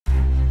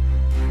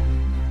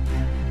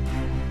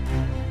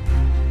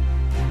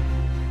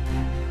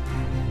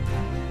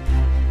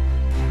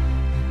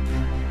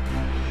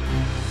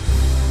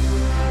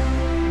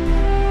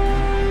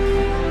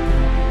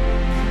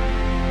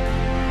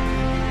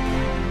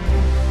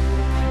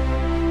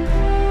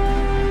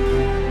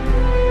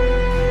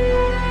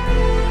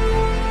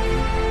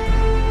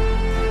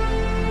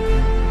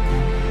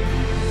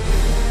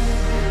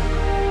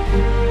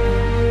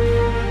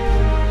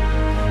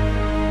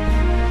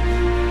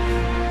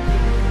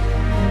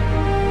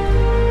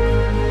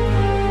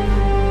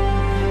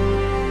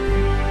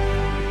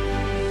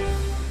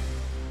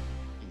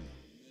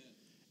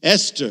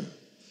Esther.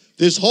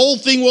 This whole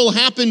thing will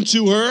happen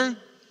to her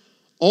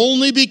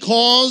only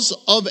because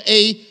of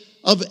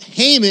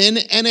Haman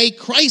and a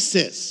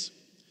crisis.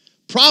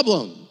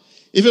 Problem.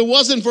 If it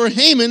wasn't for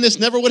Haman, this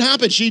never would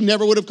happen. She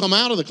never would have come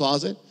out of the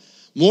closet.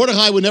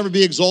 Mordecai would never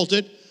be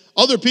exalted.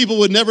 Other people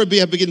would never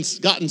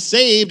have gotten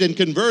saved and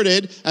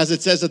converted, as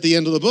it says at the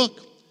end of the book.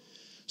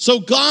 So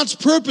God's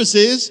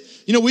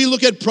purposes, we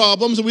look at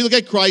problems and we look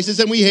at crises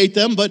and we hate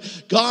them,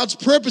 but God's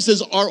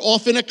purposes are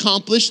often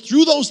accomplished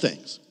through those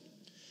things.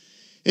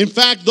 In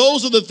fact,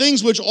 those are the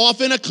things which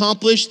often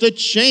accomplish the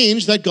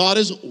change that God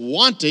is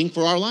wanting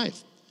for our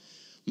life.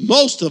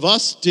 Most of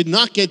us did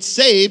not get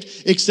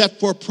saved except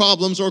for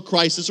problems or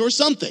crisis or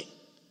something.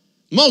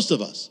 Most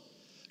of us.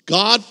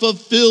 God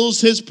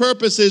fulfills his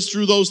purposes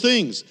through those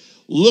things.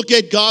 Look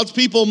at God's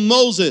people,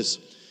 Moses.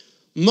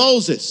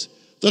 Moses,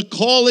 the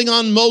calling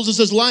on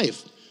Moses'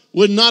 life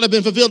would not have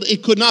been fulfilled.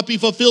 It could not be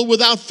fulfilled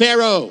without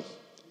Pharaoh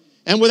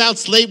and without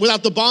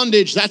the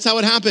bondage. That's how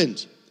it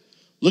happened.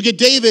 Look at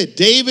David.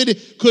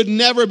 David could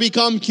never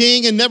become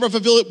king and never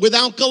fulfill it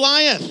without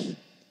Goliath.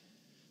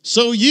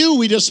 So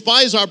we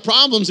despise our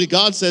problems, and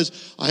God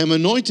says, I am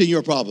anointing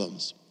your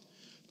problems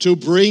to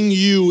bring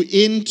you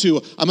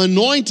I'm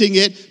anointing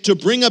it to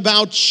bring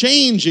about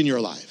change in your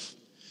life,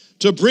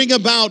 to bring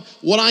about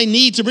what I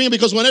need to bring,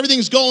 because when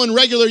everything's going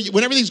regular,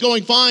 when everything's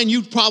going fine,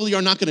 you probably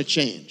are not going to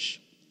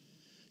change.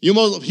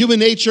 Human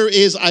nature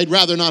is, I'd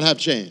rather not have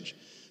change.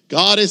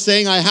 God is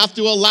saying, I have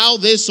to allow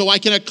this so I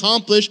can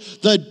accomplish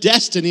the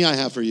destiny I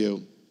have for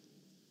you.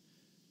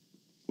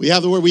 We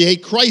have the word, we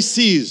hate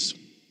crises.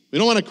 We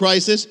don't want a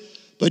crisis,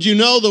 but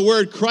the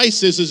word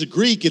crisis is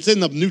Greek. It's in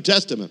the New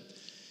Testament.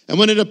 And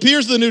when it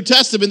appears in the New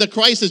Testament, the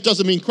crisis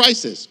doesn't mean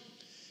crisis.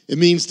 It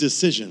means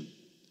decision.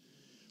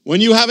 When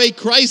you have a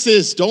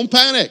crisis, don't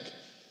panic.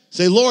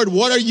 Say, Lord,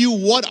 what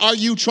are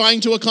you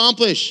trying to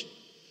accomplish?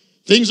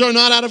 Things are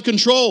not out of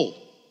control.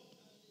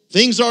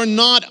 Things are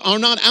not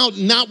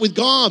not with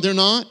God. They're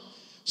not.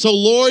 So,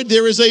 Lord,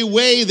 there is a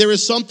way, there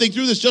is something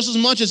through this, just as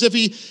much as if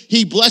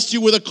he blessed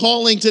you with a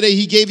calling today,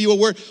 he gave you a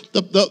word.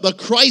 The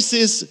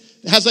crisis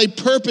has a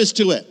purpose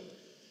to it.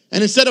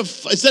 And instead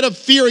of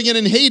fearing it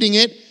and hating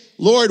it,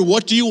 Lord,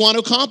 what do you want to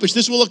accomplish?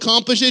 This will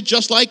accomplish it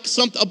just like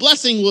a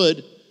blessing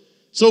would.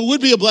 So it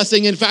would be a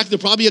blessing. In fact, they'll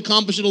probably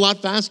accomplish it a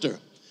lot faster.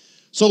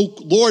 So,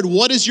 Lord,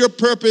 what is your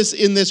purpose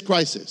in this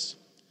crisis?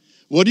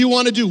 What do you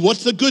want to do?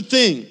 What's the good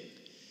thing?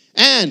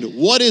 And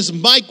remember,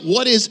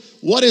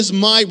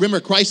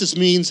 crisis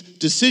means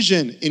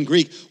decision in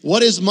Greek.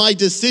 What is my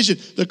decision?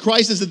 The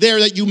crisis is there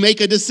that you make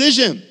a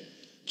decision.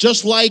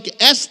 Just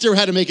like Esther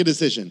had to make a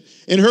decision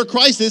in her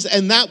crisis,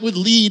 and that would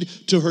lead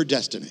to her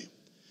destiny.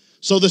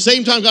 So at the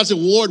same time, God said,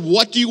 Lord,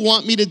 what do you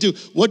want me to do?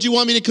 What do you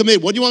want me to commit?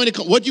 What do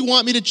you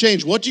want me to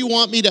change? What do you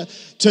want me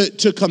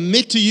to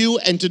commit to you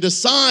and to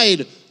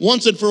decide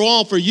once and for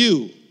all for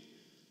you?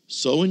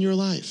 So in your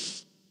life.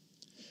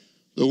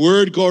 The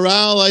word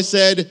Goral, I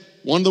said,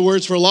 one of the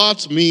words for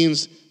lots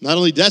means not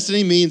only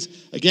destiny, means,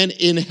 again,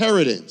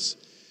 inheritance.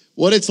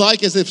 What it's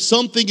like is if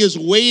something is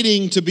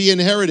waiting to be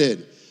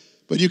inherited,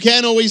 but you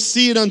can't always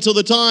see it until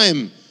the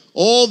time.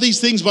 All these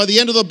things, by the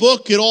end of the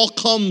book, it all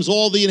comes,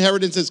 all the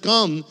inheritances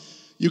come.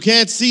 You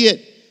can't see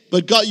it,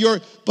 but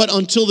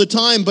until the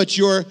time, but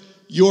your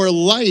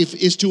life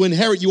is to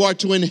inherit. You are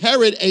to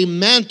inherit a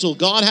mantle.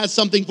 God has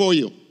something for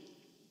you.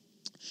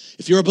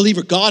 If you're a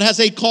believer, God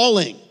has a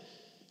calling.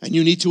 And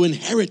you need to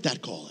inherit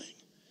that calling.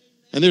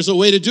 And there's a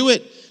way to do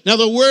it. Now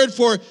the word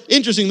for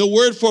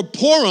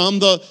Purim,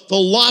 the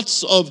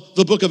lots of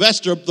the book of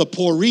Esther, the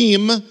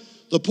Purim,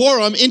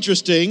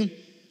 interesting,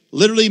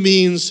 literally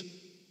means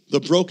the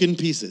broken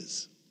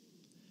pieces.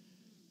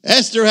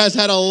 Esther has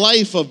had a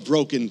life of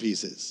broken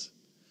pieces.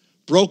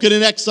 Broken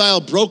in exile,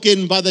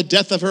 broken by the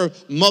death of her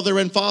mother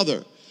and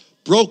father.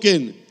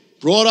 Broken,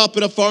 brought up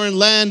in a foreign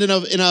land in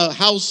a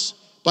house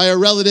by a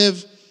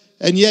relative,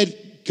 and yet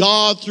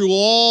God, through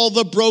all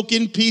the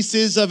broken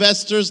pieces of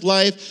Esther's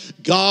life,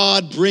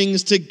 God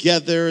brings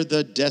together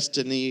the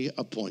destiny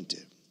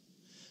appointed.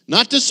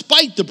 Not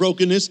despite the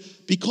brokenness,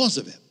 because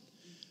of it.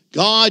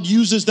 God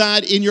uses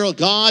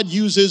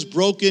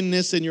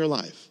brokenness in your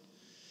life.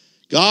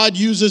 God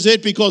uses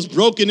it because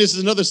brokenness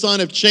is another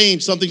sign of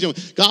change.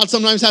 God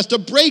sometimes has to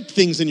break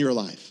things in your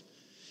life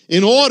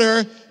in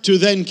order to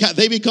then,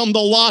 they become the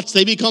lots,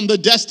 they become the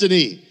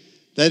destiny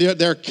that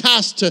they're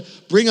cast to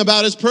bring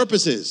about his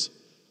purposes.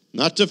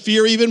 Not to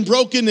fear even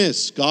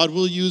brokenness. God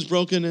will use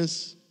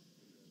brokenness.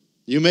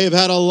 You may have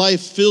had a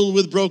life filled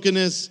with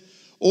brokenness,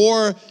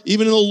 or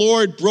even in the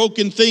Lord,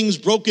 broken things,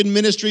 broken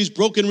ministries,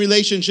 broken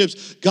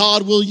relationships.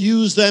 God will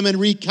use them and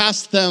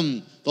recast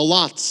them, the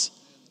lots,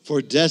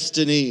 for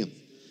destiny.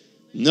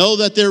 Know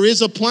that there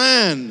is a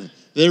plan.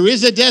 There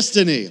is a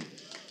destiny.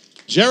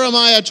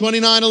 Jeremiah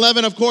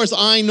 29:11, of course,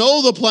 I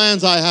know the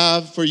plans I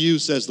have for you,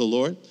 says the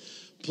Lord.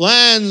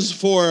 Plans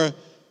for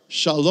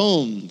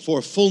shalom,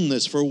 for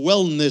fullness, for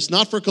wellness,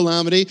 not for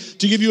calamity,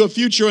 to give you a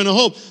future and a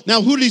hope.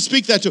 Now, who did he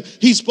speak that to?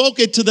 He spoke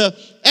it to the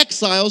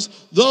exiles,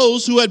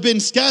 those who had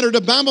been scattered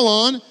to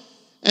Babylon,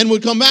 and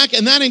would come back,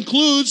 and that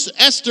includes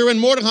Esther and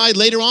Mordecai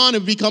later on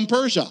and become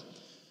Persia.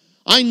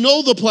 I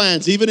know the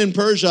plans. Even in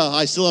Persia,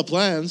 I still have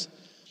plans.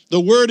 The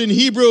word in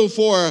Hebrew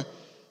for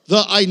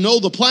I know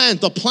the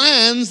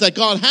plans that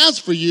God has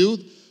for you,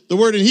 the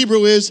word in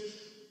Hebrew is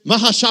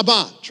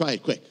mahashaba. Try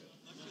it quick.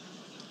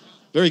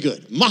 Very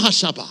good.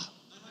 Mahashaba.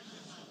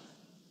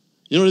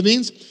 You know what it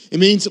means? It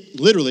means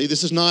literally,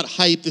 this is not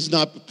hype, this is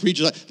not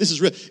preacher, this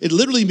is real. It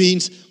literally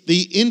means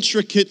the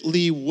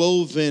intricately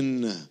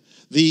woven,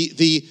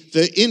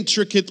 the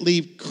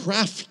intricately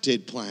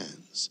crafted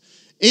plans.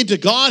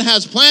 God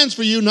has plans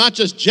for you, not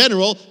just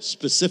general,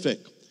 specific.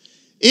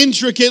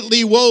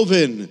 Intricately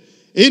woven,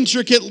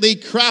 intricately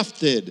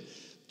crafted,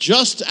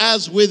 just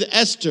as with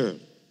Esther.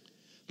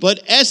 But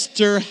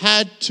Esther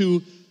had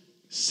to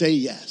say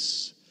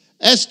yes.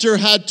 Esther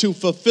had to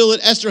fulfill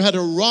it. Esther had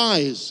to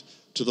rise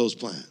to those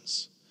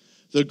plans.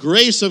 The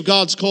grace of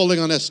God's calling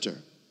on Esther.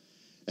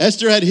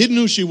 Esther had hidden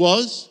who she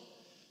was.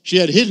 She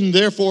had hidden,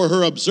 therefore,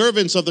 her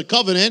observance of the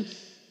covenant.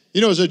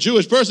 You know, as a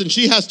Jewish person,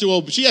 she has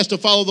to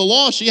follow the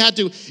law. She had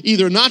to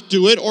either not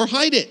do it or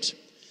hide it.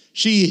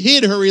 She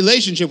hid her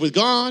relationship with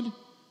God.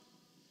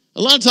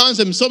 A lot of times,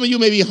 and some of you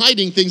may be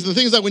hiding things. The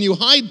thing is that when you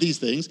hide these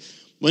things,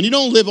 when you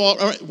don't live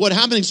what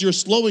happens is you're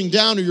slowing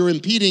down or you're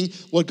impeding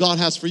what God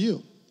has for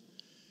you.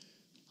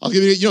 I'll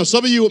give you,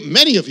 some of you,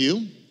 many of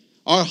you,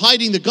 are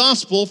hiding the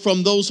gospel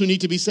from those who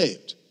need to be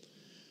saved.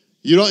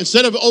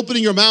 Instead of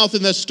opening your mouth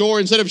in that store,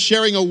 instead of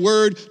sharing a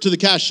word to the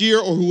cashier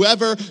or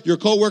whoever, your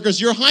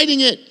co-workers, you're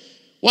hiding it.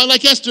 Why,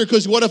 like Esther,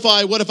 because what if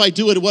I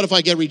do it? What if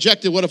I get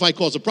rejected? What if I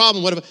cause a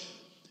problem?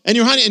 And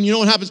you're hiding, and you know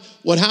what happens?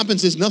 What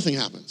happens is nothing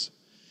happens.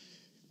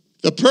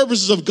 The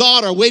purposes of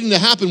God are waiting to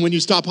happen when you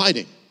stop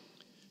hiding.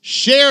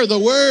 Share the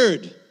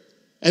word,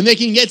 and they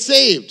can get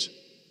saved.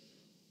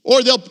 Or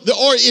in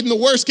the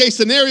worst case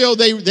scenario,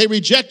 they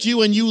reject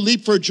you and you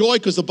leap for joy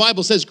because the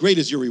Bible says great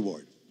is your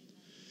reward.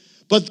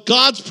 But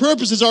God's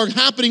purposes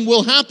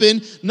will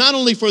happen not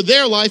only for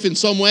their life in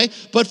some way,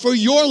 but for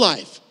your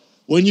life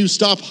when you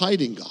stop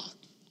hiding God.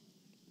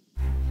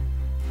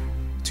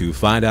 To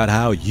find out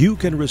how you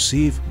can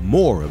receive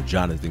more of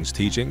Jonathan's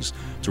teachings,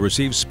 to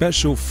receive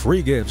special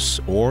free gifts,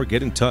 or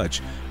get in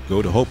touch,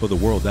 go to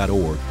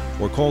hopeoftheworld.org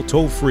or call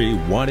toll-free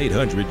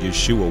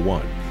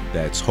 1-800-YESHUA-1.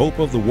 That's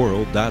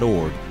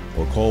hopeoftheworld.org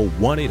or call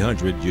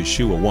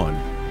 1-800-YESHUA-1.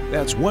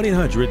 That's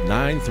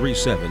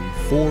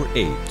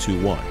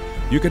 1-800-937-4821.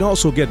 You can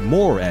also get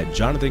more at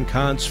Jonathan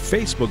Cahn's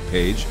Facebook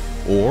page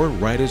or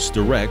write us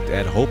direct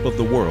at Hope of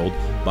the World,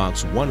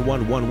 Box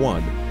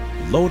 1111,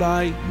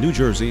 Lodi, New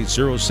Jersey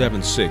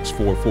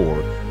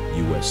 07644,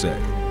 USA.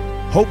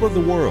 Hope of the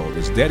World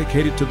is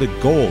dedicated to the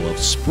goal of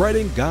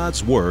spreading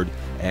God's Word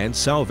and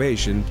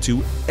salvation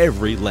to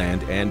every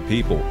land and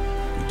people.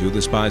 We do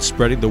this by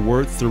spreading the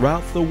Word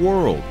throughout the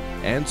world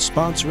and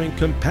sponsoring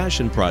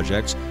compassion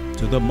projects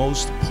to the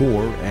most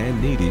poor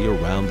and needy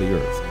around the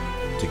earth.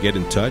 To get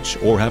in touch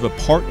or have a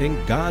part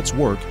in God's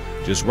work,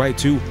 just write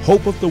to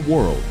Hope of the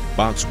World,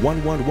 Box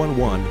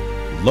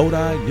 1111,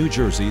 Lodi, New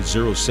Jersey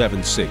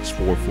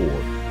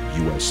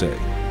 07644, USA.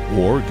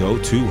 Or go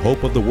to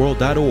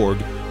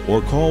hopeoftheworld.org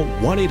or call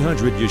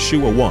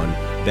 1-800-YESHUA-1.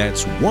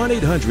 That's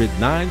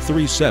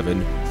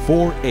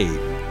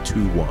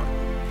 1-800-937-4821.